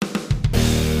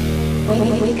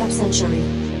Wake up, sunshine.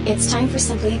 It's time for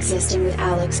Simply Existing with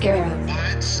Alex Guerrero.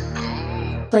 Let's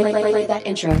go. Play that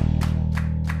intro.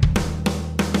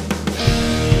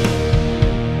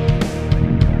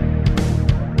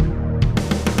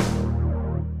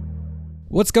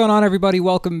 What's going on, everybody?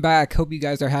 Welcome back. Hope you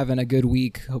guys are having a good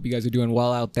week. Hope you guys are doing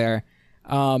well out there.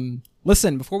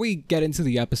 Listen, before we get into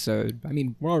the episode, I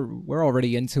mean, we're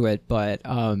already into it, but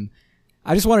I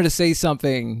just wanted to say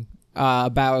something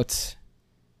about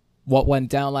what went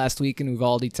down last week in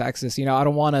Uvalde, Texas. You know, I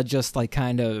don't want to just like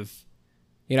kind of,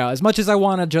 you know, as much as I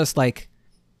want to just like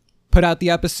put out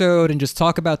the episode and just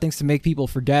talk about things to make people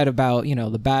forget about, you know,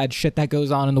 the bad shit that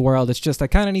goes on in the world. It's just I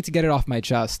kind of need to get it off my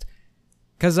chest.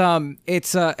 Because,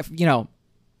 it's, you know,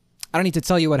 I don't need to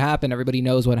tell you what happened. Everybody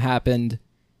knows what happened.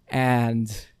 And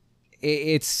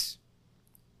it's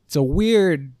a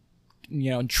weird, you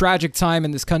know, tragic time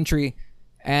in this country.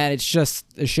 And it's just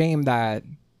a shame that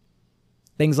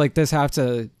things like this have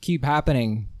to keep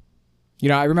happening. You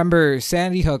know, I remember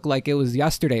Sandy Hook like it was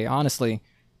yesterday, honestly.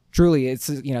 Truly, it's,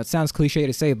 you know, it sounds cliche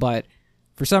to say, but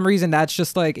for some reason, that's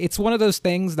just like, it's one of those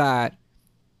things that,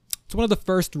 it's one of the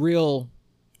first real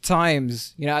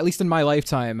times, you know, at least in my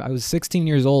lifetime. I was 16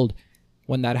 years old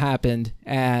when that happened,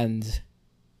 and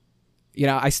you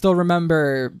know, I still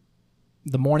remember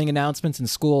the morning announcements in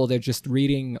school. They're just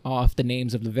reading off the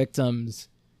names of the victims,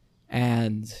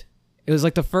 and it was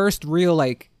like the first real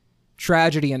like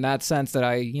tragedy in that sense that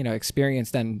I, you know,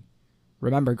 experienced and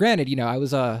remember. Granted, you know, I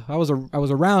was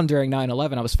around during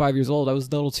 9/11. I was 5 years old. I was a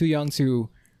little too young to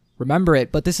remember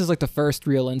it, but this is like the first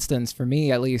real instance for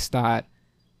me, at least, that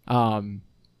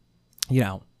you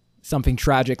know, something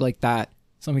tragic like that,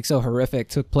 something so horrific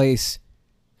took place.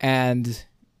 And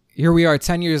here we are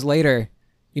 10 years later.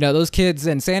 You know, those kids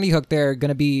in Sandy Hook, they're going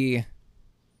to be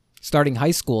starting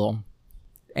high school.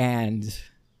 And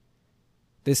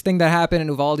this thing that happened in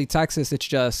Uvalde, Texas, it's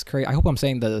just crazy. I hope I'm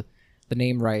saying the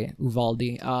name right, Uvalde.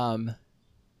 You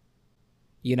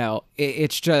know,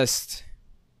 it's just,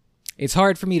 it's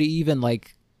hard for me to even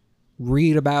like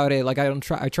read about it. Like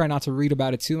I try not to read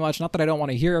about it too much. Not that I don't want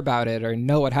to hear about it or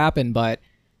know what happened, but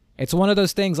it's one of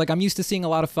those things. Like, I'm used to seeing a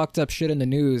lot of fucked up shit in the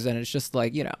news, and it's just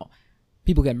like, you know,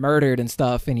 people get murdered and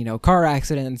stuff, and, you know, car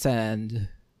accidents and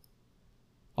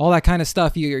all that kind of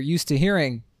stuff you're used to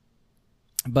hearing.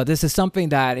 But this is something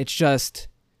that it's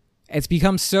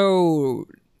become so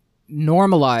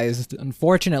normalized,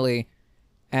 unfortunately,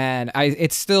 and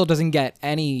it still doesn't get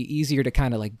any easier to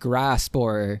kind of like grasp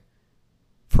or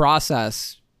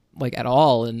process like at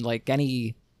all in like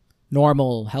any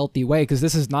normal, healthy way, because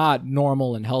this is not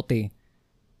normal and healthy.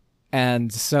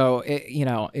 And so it, you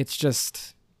know, it's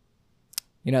just,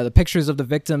 you know, the pictures of the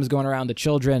victims going around, the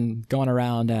children going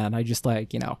around, and I just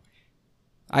like, you know,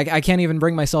 I can't even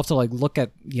bring myself to like look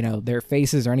at, you know, their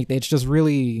faces or anything. It's just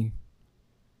really,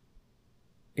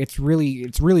 it's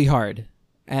really hard.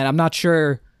 And I'm not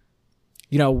sure,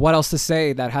 you know, what else to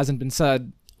say that hasn't been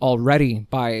said already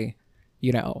by,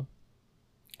 you know,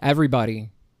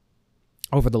 everybody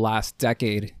over the last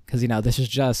decade. Because, you know, this is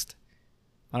just,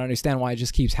 I don't understand why it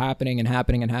just keeps happening and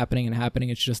happening and happening and happening.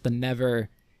 It's just a never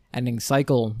ending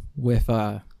cycle with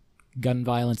gun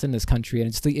violence in this country.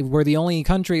 And we're the only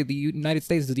country, the United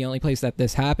States is the only place that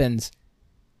this happens.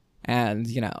 And,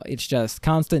 you know, it's just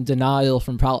constant denial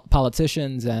from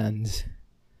politicians, and,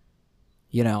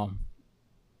 you know,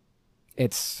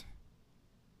 it's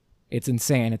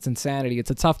insane. It's insanity.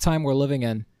 It's a tough time we're living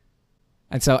in.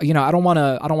 And so, you know, I don't want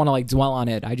to like dwell on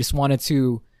it. I just wanted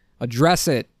to address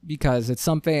it because it's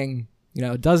something, you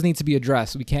know, it does need to be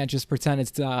addressed. We can't just pretend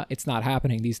it's not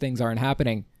happening. These things aren't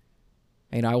happening.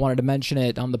 You know, I wanted to mention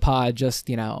it on the pod just,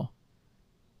 you know,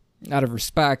 out of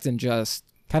respect and just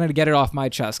kind of to get it off my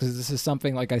chest, because this is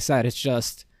something, like I said, it's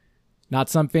just not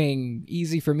something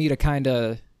easy for me to kind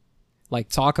of like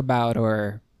talk about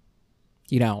or,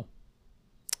 you know,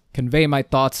 convey my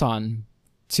thoughts on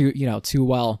too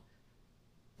well.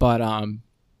 But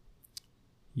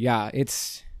yeah,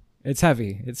 it's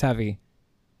heavy. It's heavy.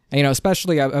 And, you know,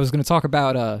 especially I was going to talk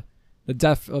about the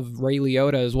death of Ray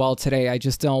Liotta as well today. I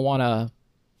just don't want to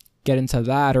get into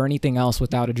that or anything else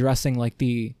without addressing like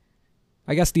the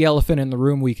elephant in the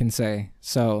room, we can say.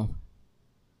 So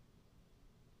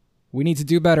we need to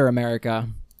do better, America.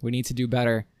 We need to do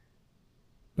better.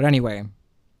 But anyway,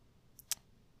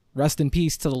 rest in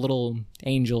peace to the little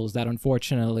angels that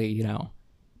unfortunately, you know,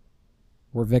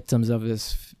 were victims of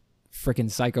this freaking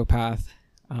psychopath.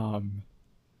 But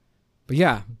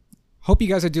yeah, hope you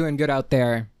guys are doing good out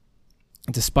there,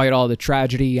 despite all the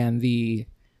tragedy and the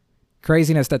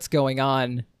craziness that's going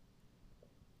on.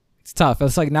 It's tough.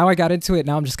 It's like now I got into it.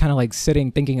 Now I'm just kind of like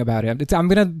sitting thinking about it.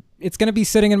 It's gonna be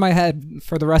sitting in my head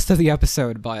for the rest of the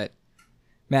episode. But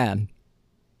man,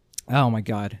 oh my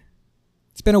god,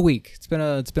 it's been a week. It's been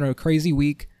a crazy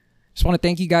week. Just want to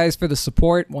thank you guys for the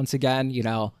support once again. You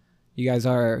know, you guys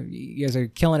are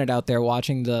killing it out there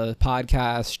watching the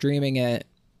podcast, streaming it.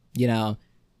 You know,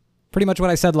 pretty much what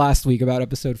I said last week about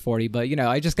episode 40. But you know,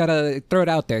 I just gotta throw it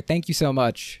out there. Thank you so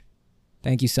much.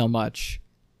 Thank you so much.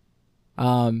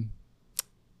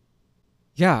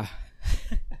 Yeah.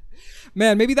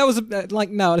 Man, maybe that was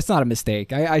no, it's not a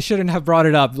mistake. I shouldn't have brought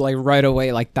it up like right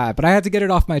away like that, but I had to get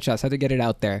it off my chest. I had to get it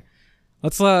out there.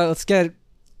 Let's get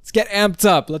amped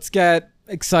up. Let's get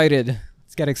excited.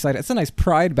 It's a nice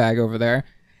Pride bag over there.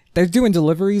 They're doing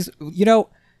deliveries. You know,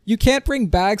 you can't bring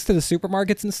bags to the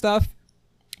supermarkets and stuff.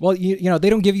 Well, you know, they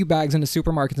don't give you bags in the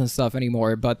supermarkets and stuff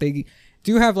anymore, but they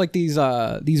do have like these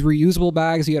reusable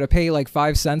bags you got to pay like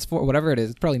 5 cents for, whatever it is.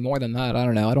 It's probably more than that. I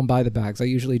don't know. I don't buy the bags. I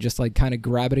usually just like kind of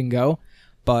grab it and go.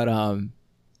 But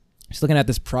just looking at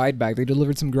this Pride bag, they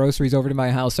delivered some groceries over to my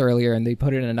house earlier and they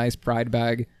put it in a nice Pride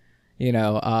bag. You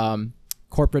know,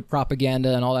 corporate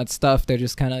propaganda and all that stuff. They're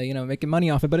just kind of, you know, making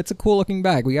money off it, but it's a cool looking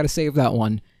bag. We got to save that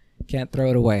one. Can't throw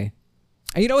it away.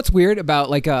 And you know what's weird about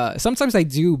like sometimes I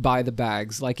do buy the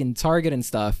bags like in Target and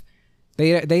stuff.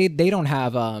 They don't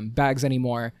have bags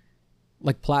anymore,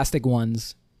 like plastic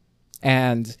ones.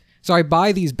 And so I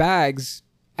buy these bags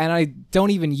and I don't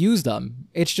even use them.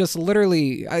 It's just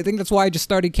literally, I think that's why I just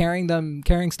started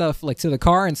carrying stuff like to the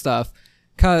car and stuff,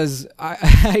 cuz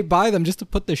I buy them just to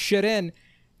put the shit in.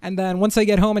 And then once I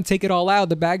get home and take it all out,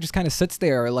 the bag just kind of sits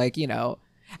there like, you know,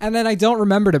 and then I don't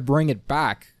remember to bring it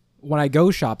back when I go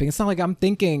shopping. It's not like I'm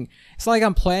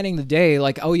planning the day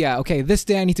like, oh yeah, okay, this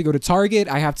day I need to go to Target.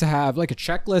 I have to have like a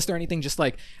checklist or anything. Just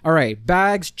like, all right,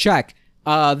 bags, check.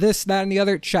 This, that, and the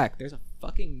other, check. There's a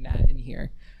fucking gnat in here.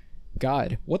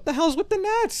 God, what the hell's with the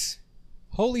gnats?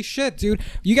 Holy shit, dude.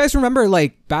 You guys remember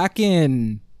like back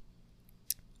in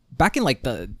like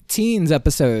the teens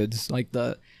episodes, like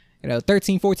the, you know,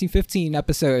 13, 14, 15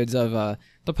 episodes of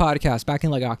the podcast back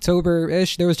in like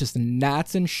October-ish, there was just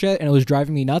gnats and shit, and it was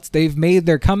driving me nuts. They've made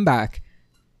their comeback,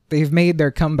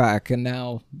 and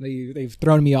now they've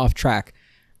thrown me off track.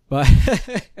 But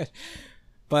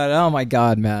but oh my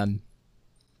god, man.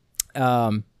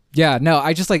 Yeah, no,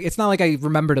 I just like, it's not like I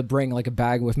remember to bring like a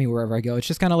bag with me wherever I go. It's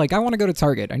just kind of like I want to go to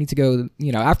Target. I need to go,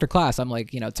 you know, after class. I'm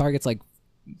like, you know, Target's like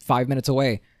 5 minutes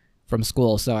away from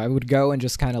school, so I would go and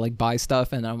just kind of like buy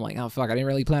stuff, and I'm like, oh fuck, I didn't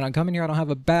really plan on coming here. I don't have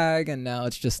a bag, and now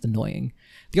it's just annoying.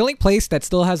 The only place that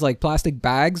still has like plastic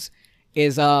bags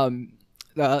is the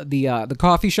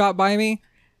coffee shop by me.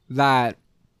 That,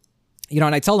 you know,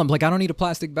 and I tell them like I don't need a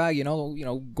plastic bag, you know,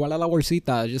 guarda la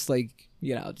bolsita, just like,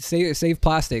 you know, save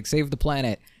plastic, save the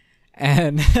planet,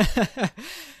 and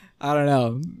I don't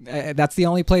know. That's the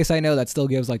only place I know that still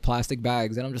gives like plastic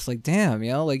bags, and I'm just like, damn,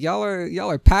 you know, like y'all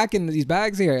are packing these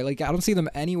bags here. Like I don't see them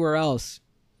anywhere else.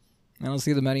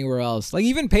 Like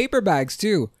even paper bags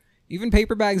too. Even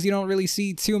paper bags you don't really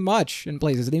see too much in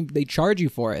places. They charge you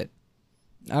for it.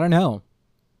 I don't know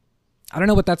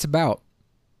what that's about,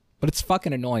 but it's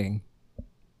fucking annoying.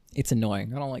 It's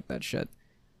annoying. I don't like that shit.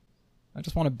 I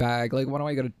just want a bag. Like, why do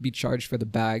I gotta be charged for the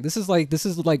bag? This is like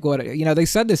what, you know, they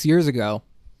said this years ago.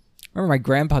 I remember my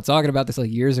grandpa talking about this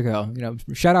like years ago. You know,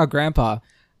 shout out grandpa.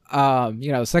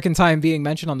 You know, second time being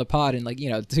mentioned on the pod in like, you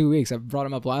know, 2 weeks. I brought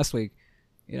him up last week,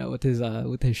 you know, with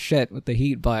his shit, with the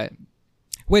heat, but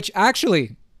which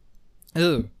actually,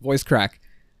 voice crack.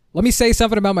 Let me say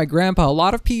something about my grandpa. A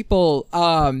lot of people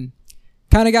kind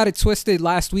of got it twisted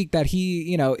last week that he,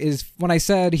 you know, is, when I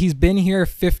said he's been here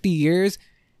 50 years,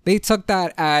 they took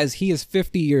that as he is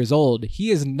 50 years old.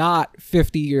 He is not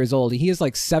 50 years old. He is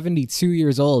like 72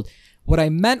 years old. What I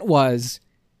meant was,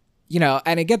 you know,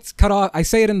 and it gets cut off. I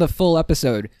say it in the full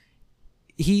episode.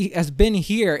 He has been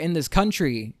here in this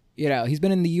country. You know, he's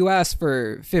been in the U.S.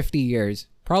 for 50 years,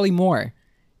 probably more.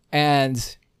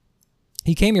 And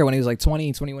he came here when he was like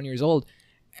 20, 21 years old.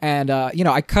 And, you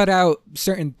know, I cut out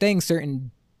certain things,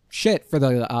 certain shit for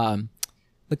the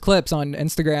clips on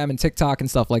Instagram and TikTok and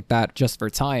stuff like that just for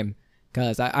time.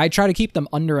 Because I try to keep them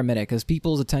under a minute, because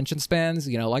people's attention spans,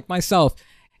 you know, like myself,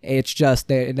 it's just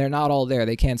they're not all there.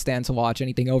 They can't stand to watch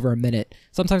anything over a minute.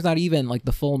 Sometimes not even like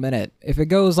the full minute. If it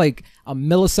goes like a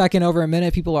millisecond over a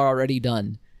minute, people are already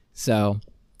done. So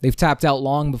they've tapped out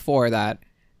long before that.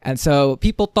 And so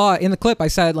people thought in the clip I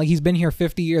said like he's been here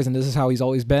 50 years and this is how he's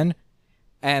always been.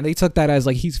 And they took that as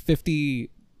like he's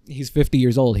 50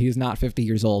 years old. He is not 50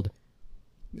 years old.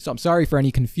 So I'm sorry for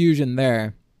any confusion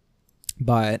there.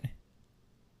 But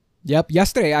yep,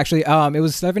 yesterday actually, it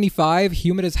was 75,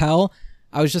 humid as hell.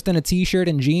 I was just in a t-shirt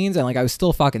and jeans, and like I was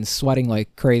still fucking sweating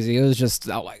like crazy. It was just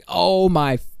like, oh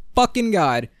my fucking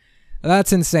God.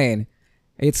 That's insane.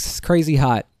 It's crazy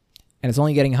hot. And it's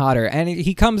only getting hotter. And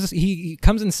he comes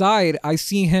inside. I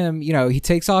see him, you know, he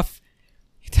takes off.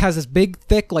 He has this big,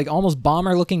 thick, like almost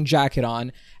bomber-looking jacket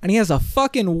on. And he has a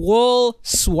fucking wool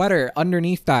sweater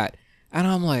underneath that. And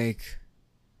I'm like,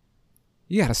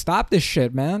 you gotta stop this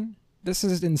shit, man. This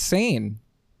is insane.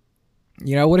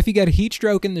 You know, what if you get heat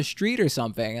stroke in the street or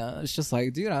something? It's just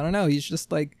like, dude, I don't know. He's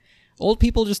just like, old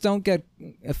people just don't get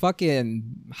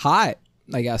fucking hot,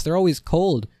 I guess. They're always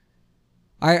cold.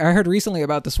 I heard recently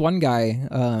about this one guy.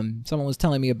 Someone was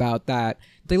telling me about that.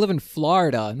 They live in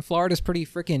Florida, and Florida's pretty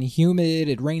freaking humid.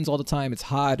 It rains all the time. It's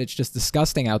hot. It's just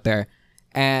disgusting out there.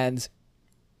 And,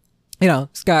 you know,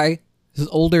 this guy, his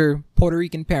older Puerto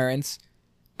Rican parents,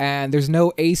 and there's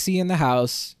no AC in the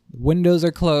house. Windows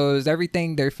are closed.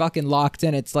 Everything, they're fucking locked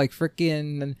in. It's like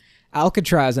freaking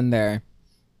Alcatraz in there.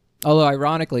 Although,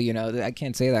 ironically, you know, I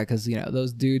can't say that because, you know,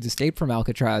 those dudes escaped from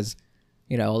Alcatraz,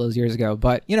 you know, all those years ago.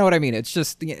 But you know what I mean? It's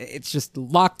just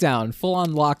lockdown, full-on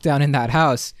lockdown in that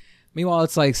house. Meanwhile,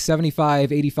 it's like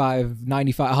 75, 85,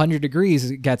 95, 100 degrees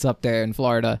it gets up there in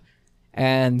Florida.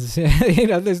 And, you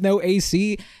know, there's no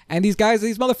AC. And these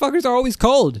motherfuckers are always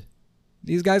cold.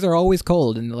 These guys are always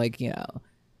cold. And, like, you know,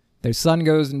 their son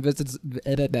goes and visits...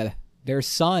 Their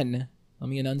son, let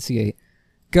me enunciate,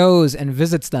 goes and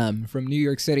visits them from New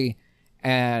York City.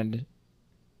 And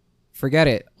forget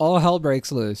it. All hell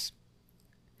breaks loose.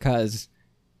 Because,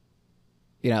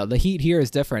 you know, the heat here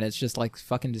is different. It's just, like,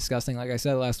 fucking disgusting, like I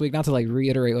said last week. Not to, like,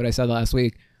 reiterate what I said last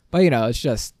week. But, you know, it's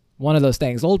just one of those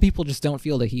things. Old people just don't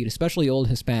feel the heat, especially old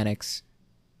Hispanics.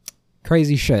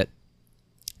 Crazy shit.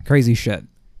 Crazy shit.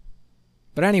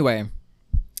 But anyway,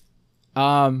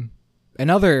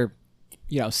 another,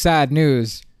 you know, sad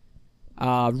news.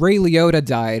 Ray Liotta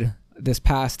died this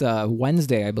past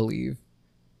Wednesday, I believe.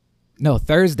 No,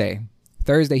 Thursday.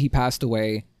 Thursday he passed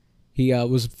away. He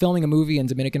was filming a movie in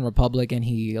Dominican Republic, and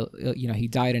he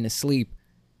died in his sleep.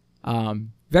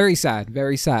 Very sad,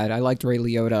 very sad. I liked Ray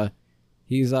Liotta.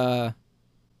 He's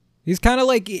kind of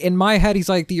like, in my head, he's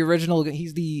like the original.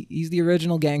 He's the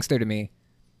original gangster to me,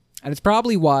 and it's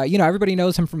probably why, you know, everybody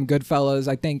knows him from Goodfellas.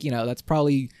 I think, you know, that's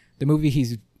probably the movie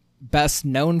he's best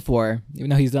known for, even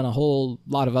though he's done a whole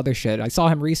lot of other shit. I saw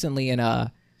him recently in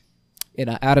Adam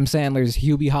Sandler's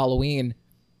Hubie Halloween.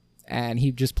 And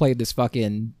he just played this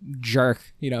fucking jerk,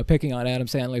 you know, picking on Adam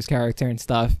Sandler's character and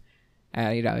stuff.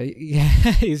 And, you know,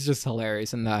 he's just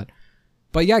hilarious in that.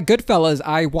 But yeah, Goodfellas,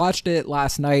 I watched it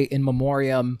last night in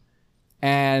memoriam.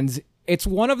 And it's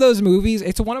one of those movies.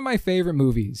 It's one of my favorite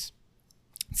movies.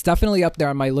 It's definitely up there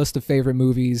on my list of favorite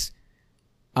movies.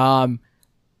 But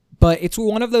it's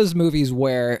one of those movies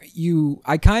where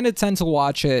I kind of tend to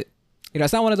watch it. You know,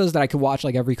 it's not one of those that I could watch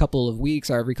like every couple of weeks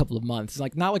or every couple of months. It's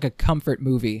like not like a comfort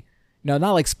movie. No,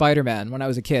 not like Spider-Man when I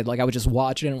was a kid. Like I would just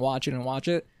watch it and watch it and watch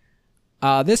it.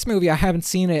 This movie, I haven't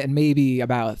seen it in maybe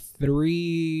about 4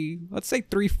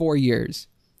 years.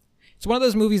 It's one of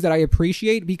those movies that I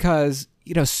appreciate because,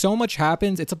 you know, so much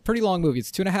happens. It's a pretty long movie.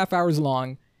 It's 2.5 hours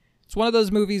long. It's one of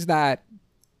those movies that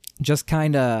just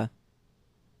kind of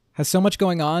has so much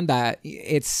going on that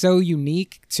it's so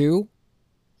unique too.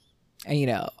 And, you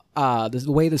know, the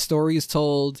way the story is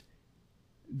told,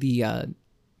 the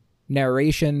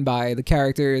narration by the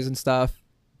characters and stuff.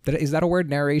 Is that a word,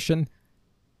 narration?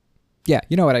 Yeah,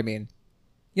 you know what I mean.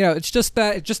 You know, it's just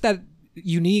that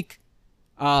unique,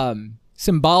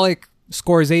 symbolic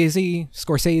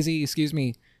Scorsese, excuse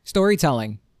me,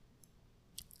 storytelling.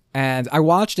 And I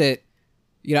watched it.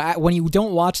 You know, when you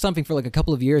don't watch something for like a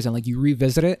couple of years and like you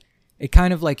revisit it, it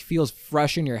kind of like feels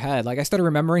fresh in your head. Like I started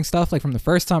remembering stuff like from the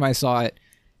first time I saw it,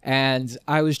 and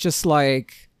I was just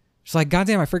like,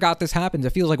 goddamn, I forgot this happened.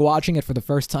 It feels like watching it for the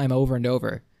first time over and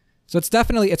over. So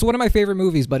it's one of my favorite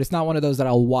movies, but it's not one of those that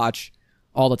I'll watch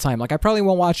all the time. Like I probably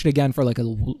won't watch it again for like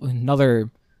another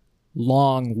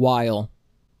long while.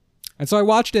 And so I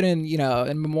watched it in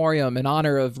memoriam, in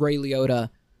honor of Ray Liotta.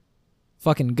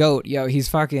 Fucking GOAT. Yo, he's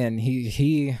fucking,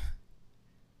 he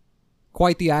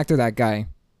quite the actor, that guy.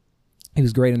 He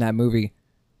was great in that movie.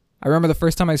 I remember the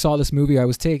first time I saw this movie, I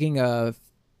was taking a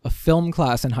film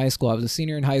class in high school. I was a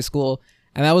senior in high school,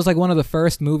 and that was like one of the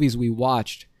first movies we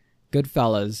watched,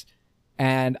 Goodfellas.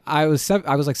 And I was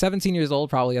like 17 years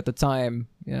old probably at the time,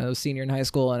 you know, senior in high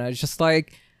school, and I was just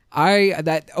like,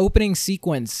 that opening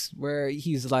sequence where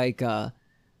he's like,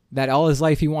 that all his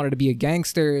life he wanted to be a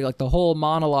gangster, like the whole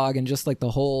monologue and just like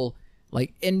the whole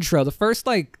like intro, the first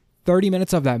like 30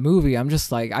 minutes of that movie, I'm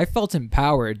just like, I felt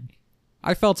empowered.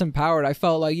 I felt empowered. I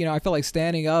felt like, I felt like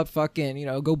standing up, fucking,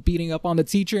 go beating up on the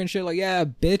teacher and shit. Like, yeah,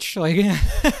 bitch. Like,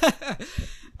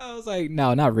 I was like,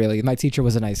 no, not really. My teacher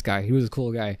was a nice guy. He was a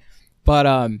cool guy.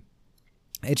 But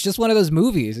it's just one of those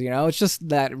movies, It's just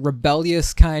that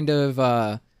rebellious kind of,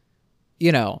 one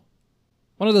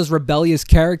of those rebellious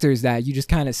characters that you just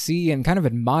kind of see and kind of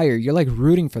admire. You're like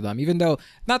rooting for them, even though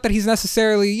not that he's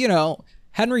necessarily,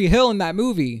 Henry Hill in that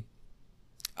movie.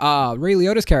 Ray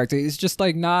Liotta's character is just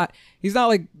like he's not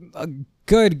like a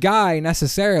good guy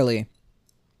necessarily.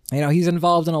 He's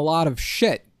involved in a lot of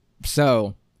shit.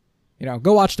 So,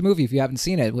 go watch the movie if you haven't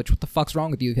seen it, which what the fuck's wrong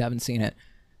with you if you haven't seen it?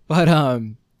 But,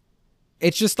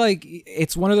 it's just like,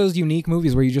 it's one of those unique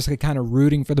movies where you're just like kind of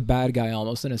rooting for the bad guy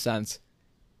almost in a sense.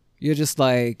 You're just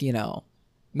like,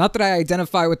 not that I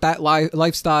identify with that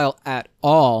lifestyle at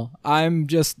all. I'm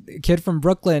just a kid from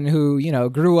Brooklyn who,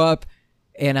 grew up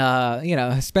in a,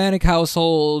 Hispanic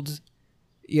household,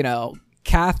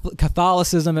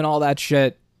 Catholicism and all that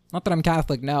shit. Not that I'm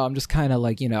Catholic now. I'm just kind of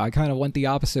like, I kind of went the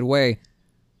opposite way.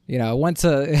 Went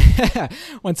to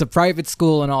went to private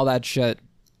school and all that shit.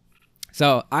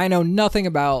 So I know nothing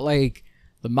about like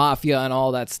the mafia and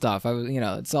all that stuff.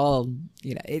 It's all,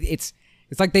 it's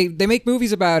like they make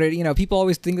movies about it. People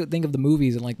always think of the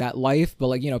movies and like that life, but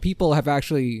like, people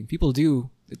do.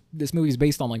 This movie's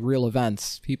based on like real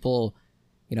events. People,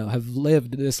 have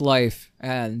lived this life,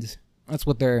 and that's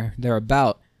what they're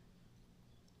about.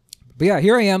 But yeah,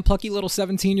 here I am, plucky little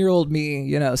 17-year-old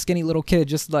me, skinny little kid,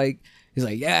 just like, he's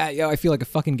like, yeah, yo, I feel like a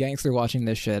fucking gangster watching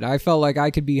this shit. I felt like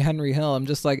I could be Henry Hill. I'm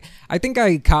just like, I think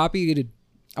I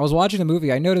was watching the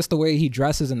movie. I noticed the way he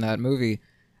dresses in that movie.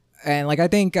 And like, I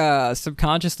think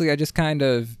subconsciously, I just kind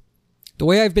of, the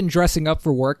way I've been dressing up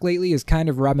for work lately is kind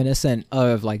of reminiscent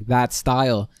of like that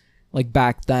style. Like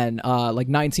back then, like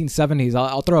 1970s.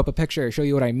 I'll throw up a picture, show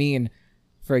you what I mean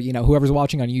for, whoever's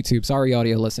watching on YouTube. Sorry,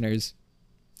 audio listeners.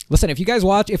 Listen, if you guys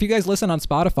listen on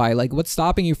Spotify, like what's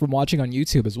stopping you from watching on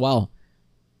YouTube as well?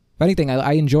 If anything,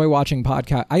 I enjoy watching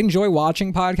podcasts. I enjoy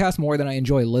watching podcasts more than I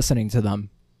enjoy listening to them.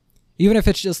 Even if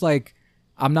it's just like,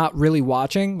 I'm not really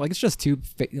watching, like it's just two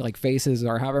faces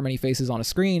or however many faces on a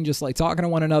screen, just like talking to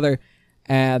one another.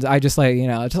 And I just like,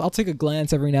 I'll take a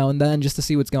glance every now and then just to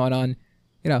see what's going on,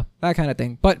 that kind of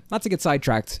thing. But not to get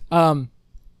sidetracked.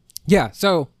 Yeah,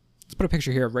 so let's put a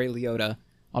picture here of Ray Liotta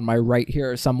on my right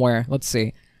here somewhere. Let's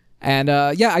see. And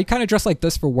yeah, I kind of dress like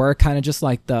this for work, kind of just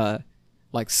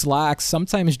like slacks,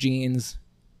 sometimes jeans.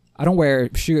 I don't wear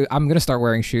shoes. I'm going to start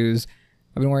wearing shoes.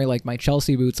 I've been wearing like my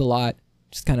Chelsea boots a lot.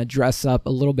 Just kind of dress up a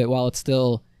little bit while it's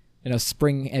still,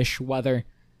 spring-ish weather.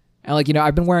 And like,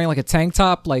 I've been wearing like a tank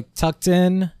top, like tucked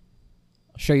in.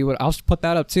 I'll show you I'll put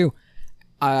that up too.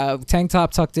 Tank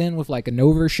top tucked in with like an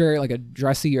overshirt, like a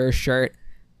dressier shirt.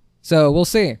 So we'll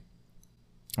see.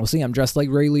 I'm dressed like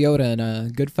Ray Liotta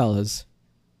in Goodfellas.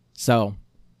 So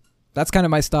that's kind of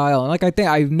my style. And like, I think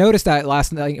I noticed that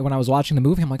last night when I was watching the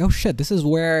movie, I'm like, oh shit, this is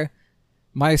where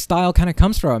my style kind of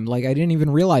comes from. Like, I didn't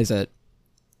even realize it,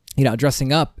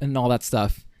 dressing up and all that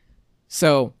stuff.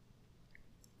 So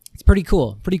it's pretty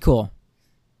cool.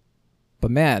 But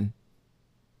man,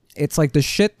 it's like the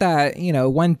shit that,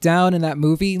 went down in that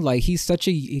movie. Like he's such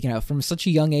a, from such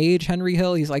a young age, Henry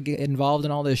Hill, he's like involved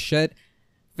in all this shit.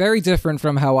 Very different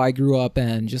from how I grew up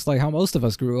and just like how most of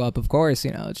us grew up, of course.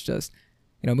 It's just,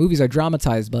 movies are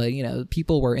dramatized, but,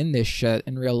 people were in this shit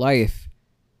in real life,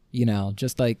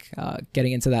 just like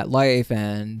getting into that life.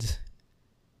 And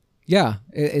yeah,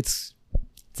 it's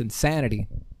insanity.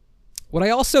 What I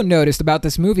also noticed about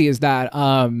this movie is that,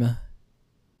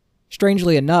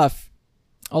 strangely enough,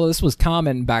 although this was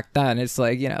common back then, it's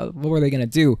like, what were they going to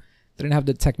do? They didn't have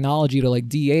the technology to like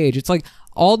de-age. It's like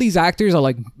all these actors are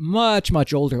like much,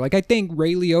 much older. Like I think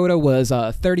Ray Liotta was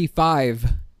 35. It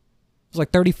was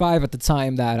like 35 at the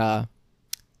time that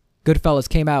Goodfellas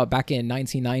came out back in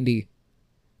 1990.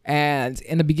 And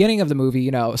in the beginning of the movie,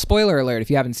 spoiler alert if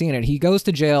you haven't seen it, he goes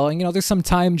to jail and, there's some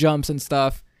time jumps and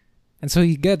stuff. And so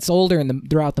he gets older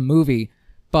throughout the movie.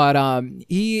 But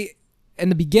he, in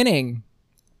the beginning,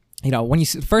 when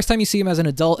the first time you see him as an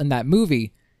adult in that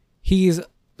movie, he's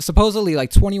supposedly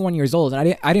like 21 years old.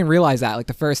 And I didn't realize that like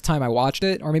the first time I watched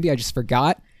it, or maybe I just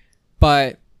forgot.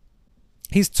 But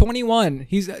he's 21.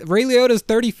 Ray Liotta's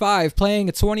 35 playing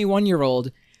a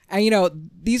 21-year-old. And,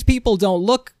 these people don't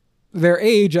look their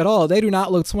age at all. They do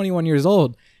not look 21 years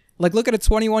old. Like, look at a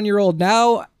 21-year-old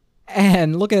now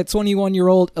and look at a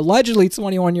 21-year-old, allegedly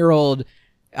 21-year-old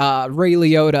Ray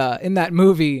Liotta in that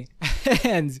movie.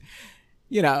 And,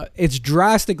 it's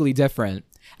drastically different.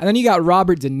 And then you got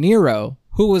Robert De Niro,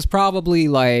 who was probably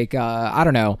like, I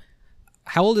don't know.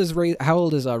 How old is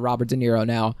Robert De Niro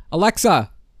now?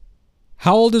 Alexa,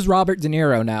 How old is Robert De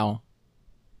Niro now?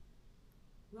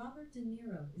 Robert De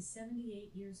Niro is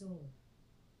 78 years old.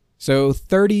 So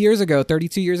 30 years ago,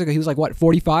 32 years ago, he was like, what,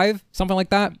 45? Something like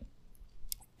that.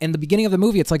 In the beginning of the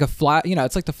movie, it's like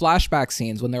it's like the flashback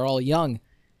scenes when they're all young.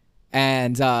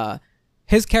 And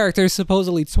his character is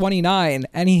supposedly 29,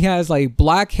 and he has like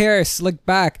black hair slicked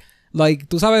back. Like,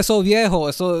 tú sabes, eso viejo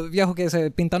que se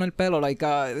pintan el pelo. Like,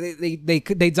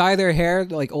 they dye their hair,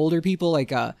 like older people,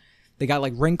 like, they got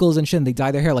like wrinkles and shit, and they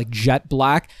dye their hair like jet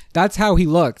black. That's how he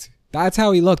looked.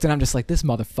 And I'm just like, this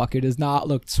motherfucker does not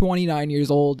look 29 years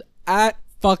old at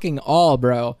fucking all,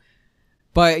 bro.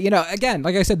 But, you know, again,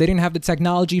 like I said, they didn't have the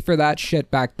technology for that shit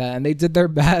back then. They did their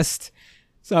best.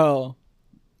 So,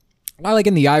 not like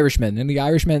in The Irishman. In The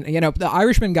Irishman, you know, The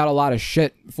Irishman got a lot of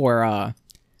shit for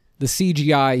the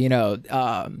CGI, you know,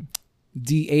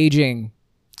 de-aging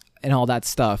and all that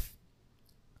stuff.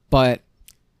 But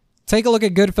take a look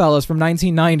at Goodfellas from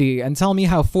 1990 and tell me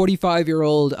how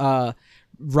 45-year-old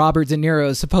Robert De Niro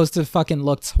is supposed to fucking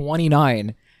look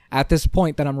 29 at this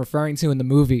point that I'm referring to in the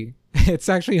movie. It's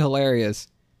actually hilarious.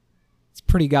 It's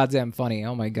pretty goddamn funny.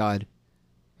 Oh my god.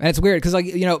 And it's weird because, like,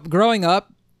 you know, growing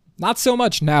up, not so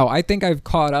much now. I think I've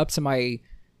caught up to my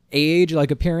age,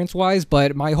 like appearance-wise,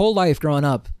 but my whole life growing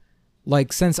up,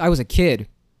 like since I was a kid,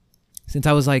 since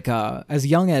I was like as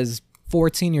young as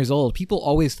 14 years old, people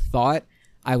always thought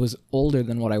I was older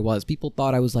than what I was. People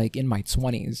thought I was like in my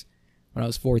 20s when I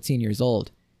was 14 years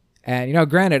old. And, you know,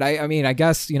 granted, I mean, I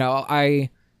guess, you know,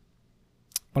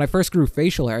 when I first grew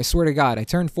facial hair, I swear to God, I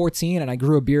turned 14 and I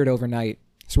grew a beard overnight.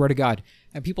 Swear to God.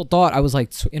 And people thought I was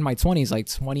like in my 20s, like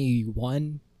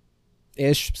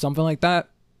 21-ish, something like that.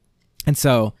 And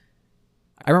so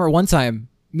I remember one time,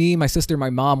 me, my sister, my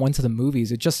mom went to the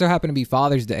movies. It just so happened to be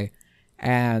Father's Day.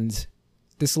 And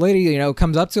this lady, you know,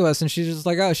 comes up to us and she's just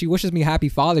like, oh, she wishes me happy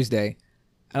Father's Day.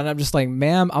 And I'm just like,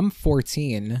 ma'am, I'm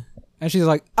 14. And she's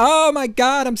like, oh my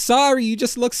God, I'm sorry. You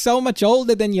just look so much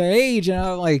older than your age. And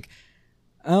I'm like,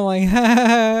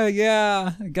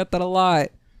 yeah, I get that a lot.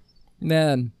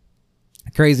 Man,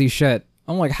 crazy shit.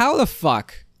 I'm like, how the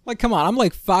fuck? Like, come on, I'm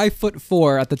like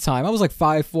 5'4" at the time. I was like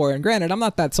 5'4", and granted, I'm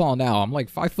not that tall now. I'm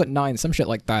like 5'9", some shit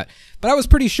like that. But I was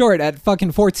pretty short at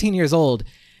fucking 14 years old.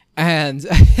 And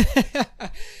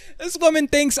this woman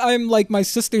thinks I'm like my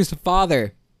sister's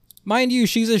father. Mind you,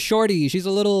 she's a shorty. She's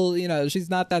a little, you know,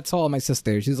 she's not that tall, my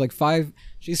sister. She's like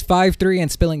she's 5'3"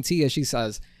 and spilling tea, as she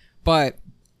says. But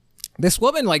this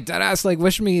woman, like, deadass, like,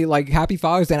 wished me, like, happy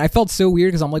Father's Day. And I felt so weird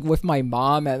because I'm, like, with my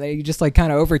mom. And they just, like,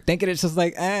 kind of overthink it. It's just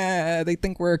like, they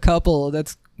think we're a couple.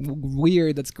 That's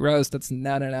weird. That's gross. That's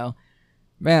no.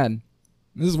 Man,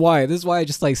 this is why I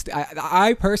just, like,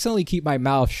 I personally keep my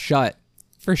mouth shut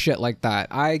for shit like that.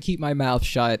 I keep my mouth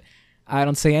shut. I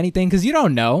don't say anything because you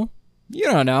don't know.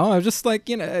 I'm just, like,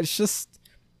 you know, it's just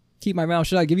keep my mouth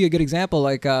shut. I'll give you a good example.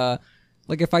 Like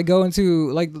if I go into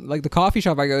like the coffee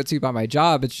shop I go to by my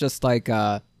job, it's just like you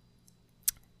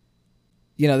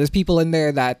know, there's people in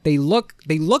there that they look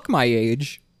my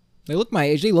age. They look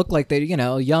like they, you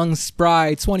know, young,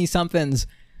 spry 20-somethings,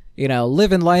 you know,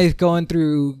 living life, going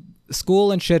through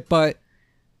school and shit, but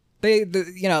they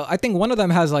you know, I think one of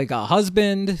them has like a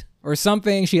husband or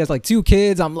something. She has like 2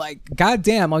 kids. I'm like, God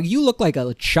damn, like, you look like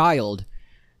a child.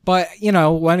 But, you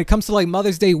know, when it comes to, like,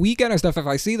 Mother's Day weekend or stuff, if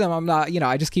I see them, I'm not, you know,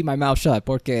 I just keep my mouth shut.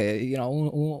 Porque, you know,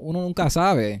 uno nunca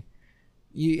sabe.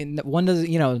 One doesn't,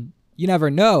 you know, you never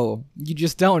know. You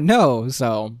just don't know.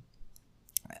 So,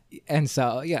 and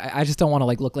so, yeah, I just don't want to,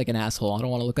 like, look like an asshole. I don't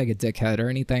want to look like a dickhead or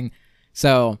anything.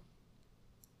 So,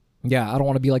 yeah, I don't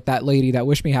want to be like that lady that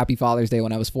wished me happy Father's Day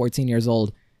when I was 14 years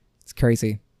old. It's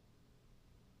crazy.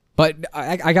 But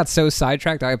I got so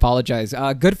sidetracked. I apologize.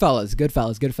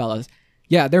 Goodfellas.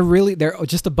 Yeah, they're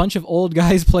just a bunch of old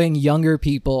guys playing younger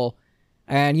people.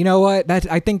 And you know what?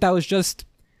 I think that's just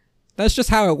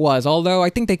how it was. Although I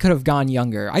think they could have gone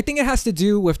younger. I think it has to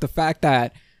do with the fact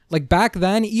that, like, back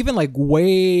then, even like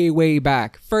way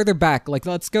back, further back, like,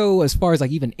 let's go as far as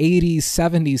like even 80s,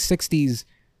 70s, 60s.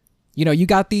 You know, you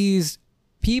got these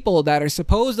people that are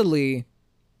supposedly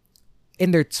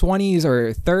in their 20s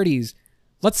or 30s.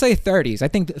 Let's say 30s. I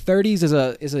think 30s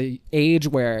is a age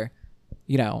where,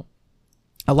 you know,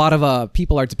 a lot of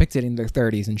people are depicted in their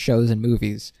 30s in shows and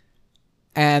movies.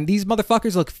 And these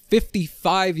motherfuckers look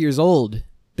 55 years old.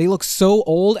 They look so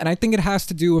old, and I think it has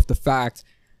to do with the fact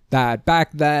that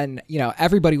back then, you know,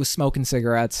 everybody was smoking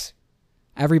cigarettes.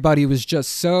 Everybody was just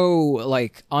so,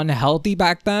 like, unhealthy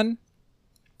back then.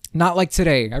 Not like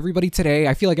today. Everybody today,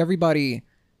 I feel like everybody,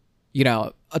 you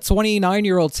know, a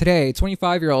 29-year-old today,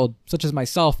 25-year-old, such as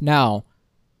myself now,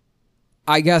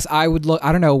 I guess I would look,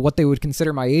 I don't know what they would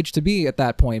consider my age to be at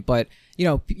that point, but you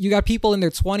know, you got people in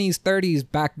their 20s,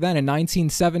 30s back then in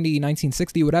 1970,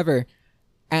 1960, whatever,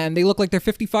 and they look like they're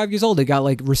 55 years old. They got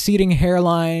like receding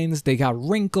hairlines, they got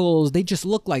wrinkles, they just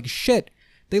look like shit.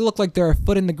 They look like they're a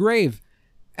foot in the grave.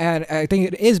 And I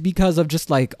think it is because of just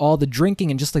like all the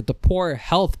drinking and just like the poor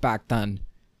health back then.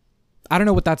 I don't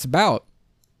know what that's about.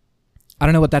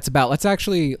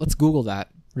 Let's Google that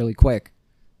really quick.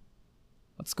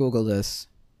 Let's Google this.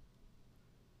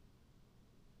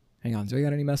 Hang on, do we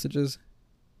got any messages?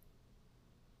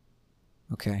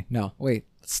 Okay, no, wait.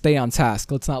 Let's stay on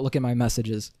task. Let's not look at my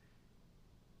messages.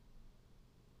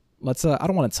 Let's, I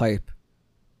don't want to type.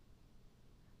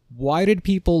 Why did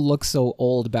people look so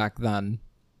old back then?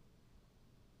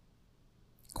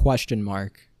 Question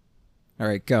mark.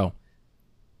 Alright, go.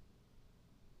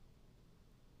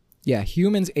 Yeah,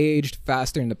 humans aged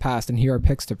faster in the past, and here are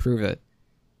pics to prove it.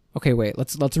 Okay, wait,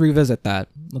 let's revisit that.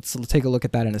 Let's take a look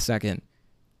at that in a second.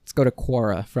 Let's go to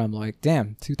Quora from like,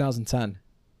 damn, 2010.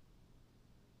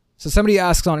 So somebody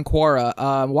asks on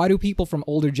Quora, why do people from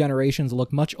older generations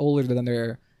look much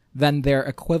older than their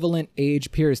equivalent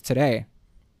age peers today?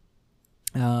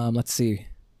 Let's see.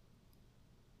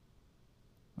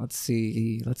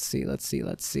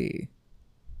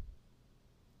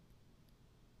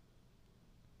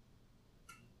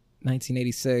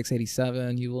 1986,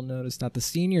 87, you will notice that the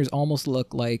seniors almost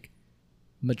look like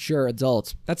mature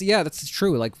adults. That's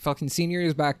true. Like fucking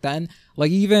seniors back then, like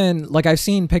even like I've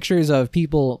seen pictures of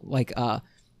people like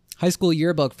high school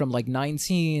yearbook from like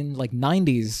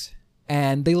 90s,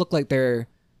 and they look like they're,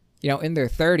 you know, in their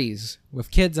 30s with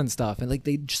kids and stuff, and like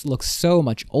they just look so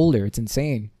much older. It's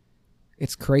insane.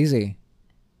 It's crazy.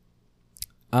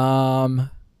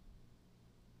 Let's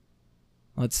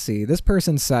see. This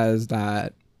person says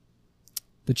that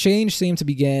the change seemed to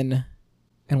begin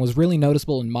and was really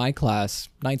noticeable in my class,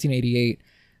 1988.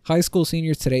 High school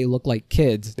seniors today look like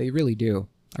kids. They really do.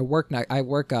 I live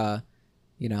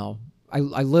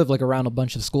like around a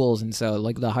bunch of schools, and so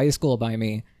like the high school by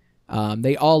me,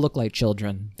 they all look like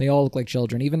children.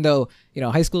 Even though, you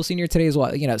know, high school senior today is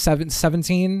what, you know,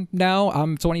 17 now.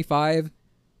 I'm 25.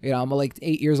 You know, I'm like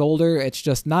 8 years older. It's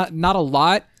just not a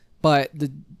lot, but the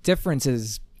difference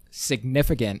is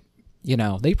significant. You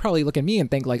know, they probably look at me and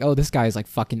think like, oh, this guy's like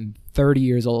fucking 30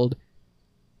 years old.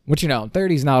 Which, you know,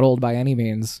 30 is not old by any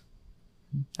means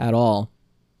at all.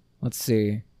 Let's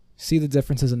see. See the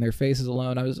differences in their faces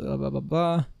alone.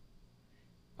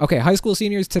 Okay, high school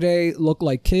seniors today look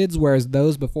like kids, whereas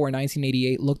those before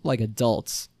 1988 looked like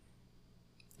adults.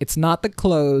 It's not the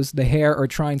clothes, the hair, or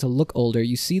trying to look older.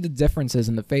 You see the differences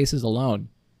in the faces alone.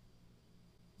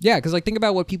 Yeah, because like think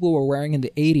about what people were wearing in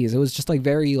the 80s. It was just like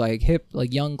very like hip,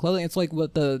 like young clothing. It's like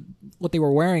what they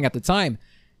were wearing at the time.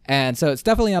 And so it's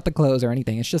definitely not the clothes or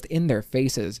anything. It's just in their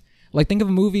faces. Like think of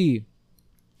a movie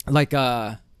like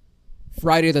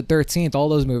Friday the 13th, all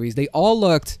those movies. They all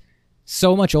looked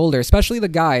so much older, especially the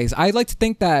guys. I like to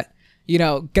think that,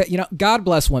 God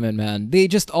bless women, man. They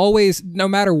just always, no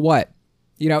matter what,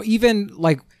 even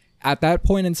like at that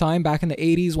point in time back in the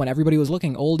 80s when everybody was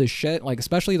looking old as shit, like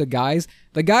especially the guys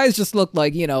just looked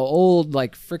like, old,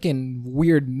 like freaking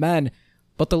weird men.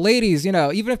 But the ladies,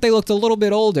 even if they looked a little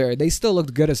bit older, they still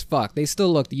looked good as fuck. They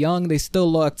still looked young. They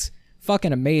still looked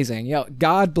fucking amazing.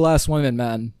 God bless women,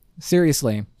 man.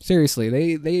 Seriously.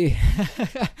 They,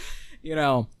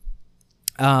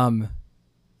 let's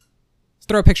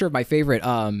throw a picture of my favorite,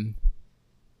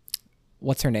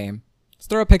 what's her name? Let's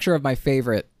throw a picture of my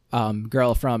favorite,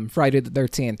 girl from Friday the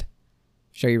 13th.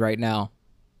 Show you right now.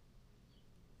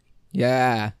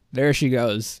 Yeah, there she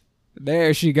goes.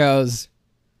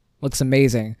 Looks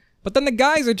amazing. But then the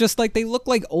guys are just like, they look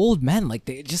like old men. Like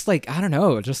they just like, I don't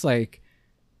know, just like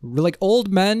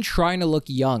old men trying to look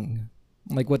young.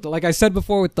 Like I said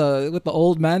before with the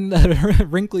old men, the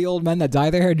wrinkly old men that dye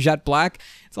their hair jet black.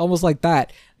 It's almost like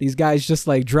that. These guys just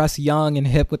like dress young and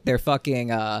hip with their fucking,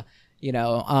 their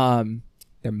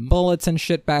mullets and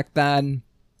shit back then.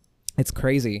 It's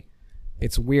crazy.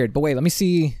 It's weird. But wait, let me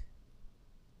see.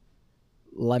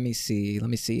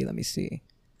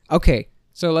 Okay,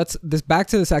 so back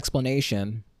to this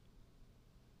explanation.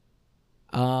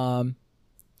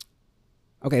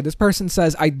 Okay, this person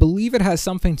says, I believe it has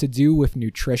something to do with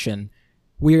nutrition.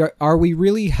 Are we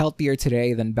really healthier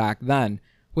today than back then?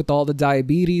 With all the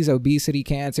diabetes, obesity,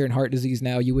 cancer, and heart disease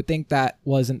now, you would think that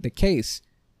wasn't the case.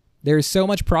 There's so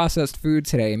much processed food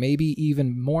today, maybe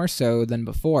even more so than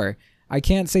before. I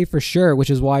can't say for sure,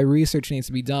 which is why research needs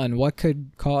to be done. What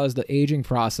could cause the aging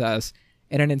process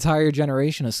in an entire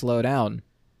generation to slow down?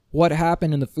 What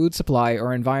happened in the food supply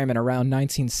or environment around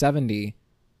 1970,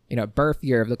 birth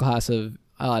year of the class of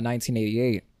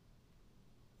 1988.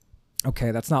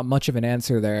 Okay, that's not much of an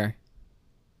answer there.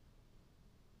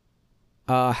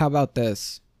 How about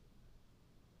this?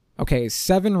 Okay,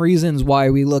 7 reasons why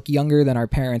we look younger than our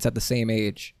parents at the same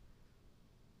age.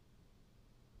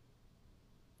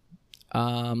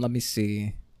 Let me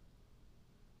see.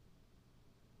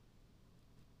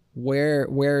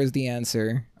 Where is the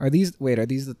answer? Are these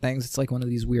the things? It's like one of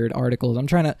these weird articles. I'm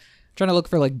trying to look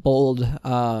for like bold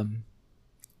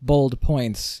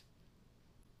points.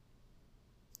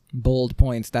 Bold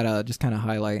points that just kind of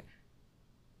highlight.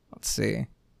 Let's see.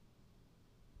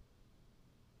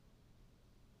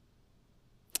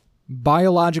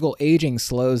 Biological aging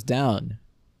slows down.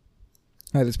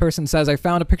 All right, this person says, I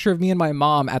found a picture of me and my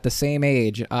mom at the same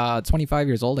age, 25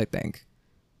 years old, I think.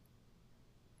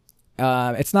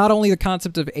 It's not only the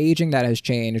concept of aging that has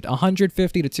changed.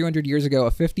 150 to 200 years ago,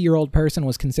 a 50-year-old person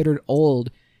was considered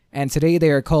old, and today they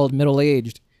are called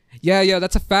middle-aged. Yeah,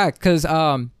 that's a fact, because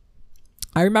I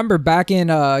remember back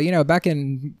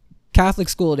in Catholic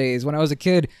school days when I was a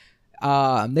kid,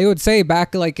 they would say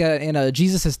back like in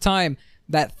Jesus' time,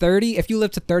 that 30, if you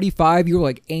lived to 35, you were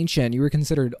like ancient. You were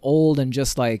considered old and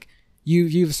just like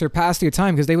you've surpassed your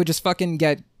time, because they would just fucking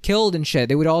get killed and shit.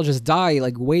 They would all just die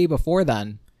like way before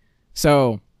then.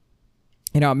 So,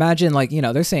 imagine like,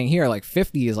 they're saying here like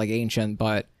 50 is like ancient,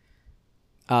 but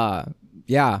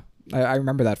yeah, I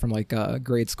remember that from like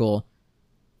grade school.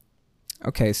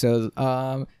 Okay, so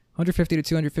 150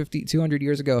 to 200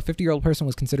 years ago, a 50-year-old person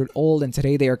was considered old, and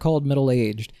today they are called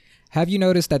middle-aged. Have you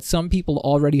noticed that some people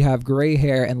already have gray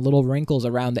hair and little wrinkles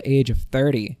around the age of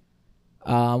 30,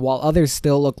 while others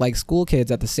still look like school kids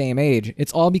at the same age?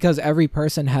 It's all because every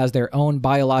person has their own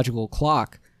biological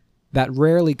clock that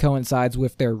rarely coincides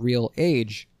with their real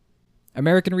age.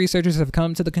 American researchers have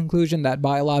come to the conclusion that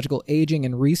biological aging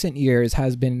in recent years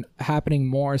has been happening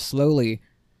more slowly,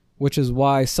 which is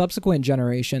why subsequent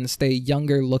generations stay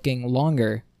younger looking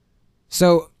longer.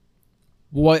 So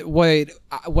what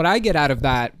I get out of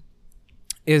that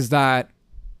is that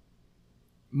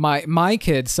my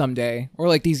kids someday, or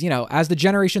like these, as the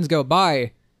generations go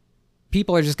by,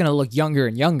 people are just going to look younger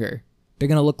and younger. They're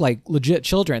going to look like legit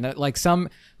children. Like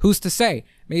who's to say?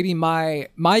 Maybe my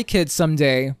kids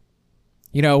someday,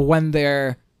 when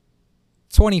they're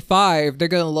 25, they're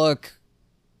going to look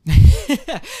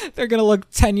they're going to look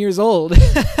 10 years old.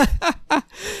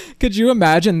 Could you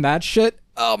imagine that shit?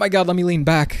 Oh my God, let me lean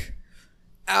back.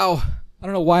 Ow. I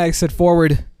don't know why I said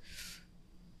forward.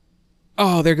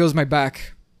 Oh, there goes my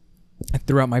back. I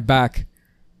threw out my back.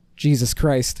 Jesus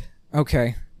Christ.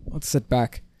 Okay, let's sit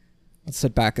back. Let's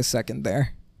sit back a second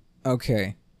there.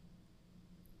 Okay.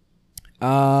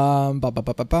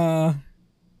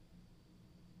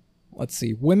 Let's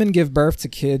see. Women give birth to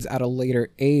kids at a later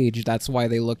age. That's why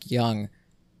they look young.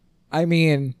 I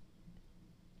mean,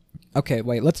 okay,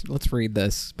 wait. Let's read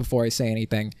this before I say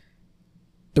anything.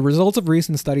 The results of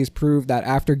recent studies prove that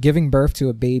after giving birth to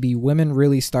a baby, women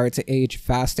really start to age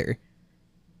faster.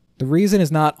 The reason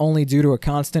is not only due to a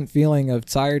constant feeling of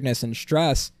tiredness and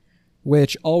stress,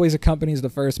 which always accompanies the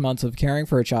first months of caring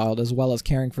for a child as well as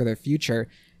caring for their future.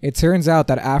 It turns out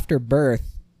that after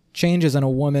birth, changes in a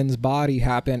woman's body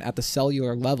happen at the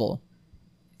cellular level.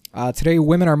 Today,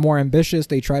 women are more ambitious.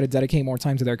 They try to dedicate more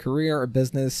time to their career or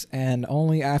business, and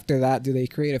only after that do they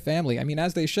create a family. I mean,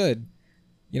 as they should.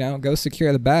 Go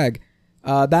secure the bag.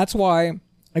 That's why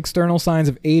external signs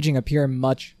of aging appear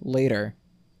much later.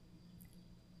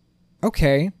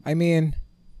 Okay, I mean,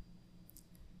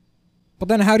 but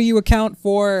then how do you account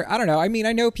for, I don't know, I mean,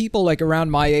 I know people like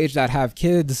around my age that have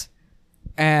kids,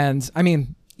 and I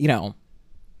mean,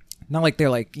 not like they're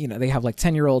like, they have like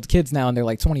 10-year-old kids now and they're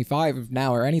like 25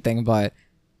 now or anything, but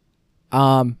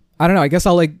I don't know, I guess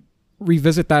I'll like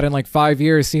revisit that in like 5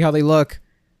 years, see how they look.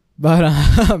 But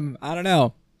I don't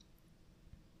know.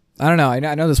 I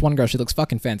know this one girl, she looks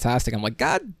fucking fantastic. I'm like,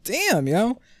 God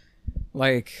damn,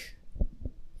 like,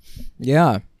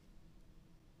 yeah.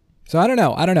 So I don't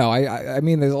know. I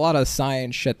mean, there's a lot of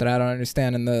science shit that I don't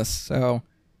understand in this. So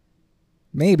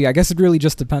maybe, I guess it really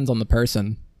just depends on the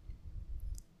person.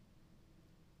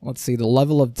 Let's see. The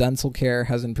level of dental care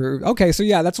has improved. Okay. So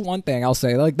yeah, that's one thing I'll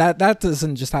say. Like that